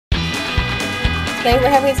Today we're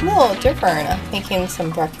having something a little different. I'm making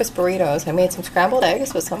some breakfast burritos. I made some scrambled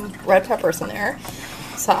eggs with some red peppers in there.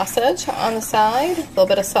 Sausage on the side, a little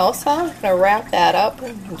bit of salsa. I'm going to wrap that up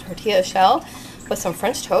in a tortilla shell with some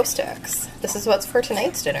French toast sticks. This is what's for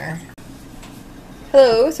tonight's dinner.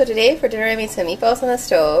 Hello, so today for dinner I made some meatballs on the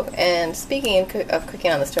stove, and speaking of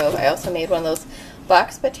cooking on the stove, I also made one of those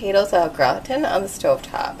boxed potatoes au gratin on the stove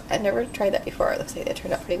top. I've never tried that before. It looks like they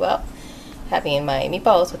turned out pretty well. Having my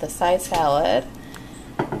meatballs with a side salad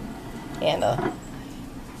and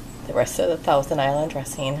the rest of the Thousand Island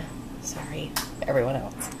dressing. Sorry, everyone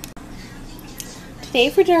else.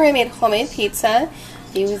 Today for dinner I made homemade pizza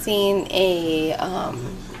using a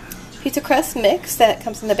pizza crust mix that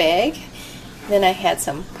comes in the bag. Then I had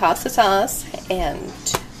some pasta sauce and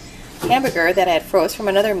hamburger that I had froze from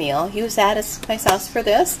another meal. Used that as my sauce for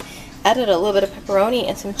this. Added a little bit of pepperoni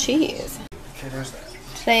and some cheese. Okay, there's that.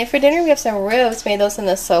 Today for dinner we have some ribs, made those in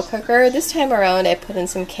the slow cooker. This time around I put in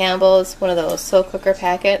some Campbell's, one of those slow cooker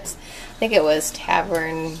packets. I think it was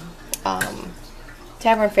Tavern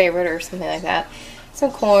Favorite or something like that.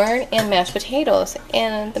 Some corn and mashed potatoes.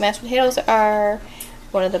 And the mashed potatoes are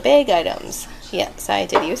one of the bag items. Yes, I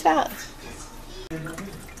did use that.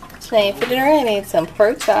 Today for dinner I made some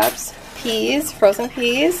pork chops, peas, frozen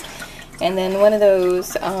peas, and then one of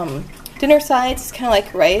those dinner sides. It's kind of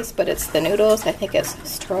like rice, but it's the noodles. I think it's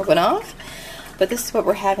stroganoff. But this is what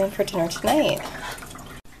we're having for dinner tonight.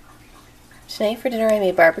 Tonight for dinner I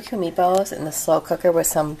made barbecue meatballs in the slow cooker with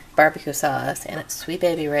some barbecue sauce, and it's Sweet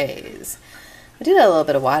Baby Ray's. I did add a little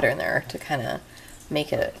bit of water in there to kind of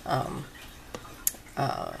make it go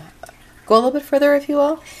a little bit further, if you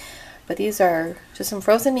will. But these are just some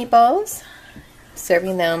frozen meatballs,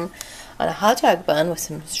 serving them on a hot dog bun with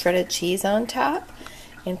some shredded cheese on top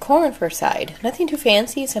and corn for a side. Nothing too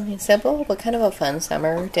fancy, something simple, but kind of a fun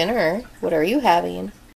summer dinner. What are you having?